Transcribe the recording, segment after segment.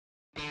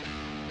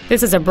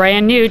This is a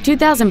brand new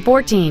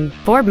 2014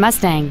 Ford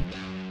Mustang.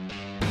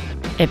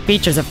 It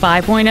features a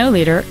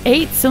 5.0-liter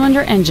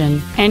 8-cylinder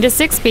engine and a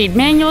 6-speed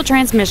manual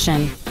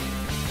transmission.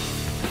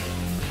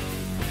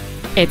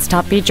 Its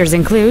top features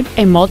include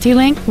a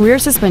multi-link rear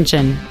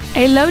suspension,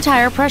 a low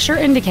tire pressure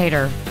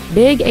indicator,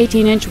 big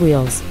 18-inch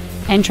wheels,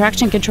 and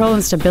traction control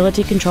and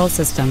stability control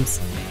systems.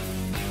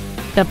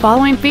 The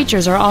following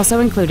features are also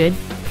included: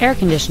 air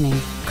conditioning,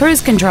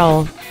 cruise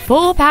control,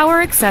 full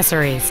power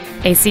accessories,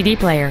 a CD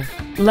player,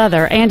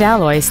 leather and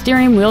alloy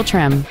steering wheel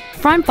trim,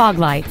 front fog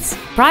lights,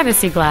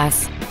 privacy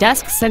glass,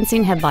 dusk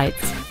sensing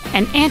headlights,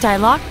 an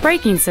anti-lock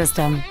braking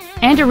system,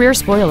 and a rear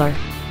spoiler.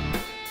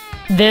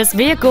 This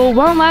vehicle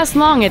won't last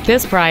long at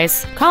this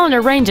price. Call and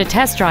arrange a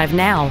test drive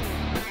now.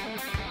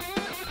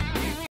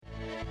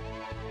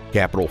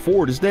 Capital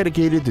Ford is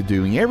dedicated to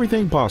doing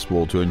everything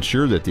possible to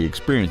ensure that the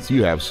experience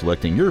you have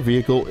selecting your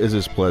vehicle is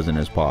as pleasant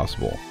as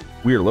possible.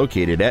 We are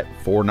located at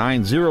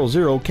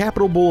 4900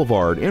 Capital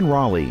Boulevard in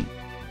Raleigh.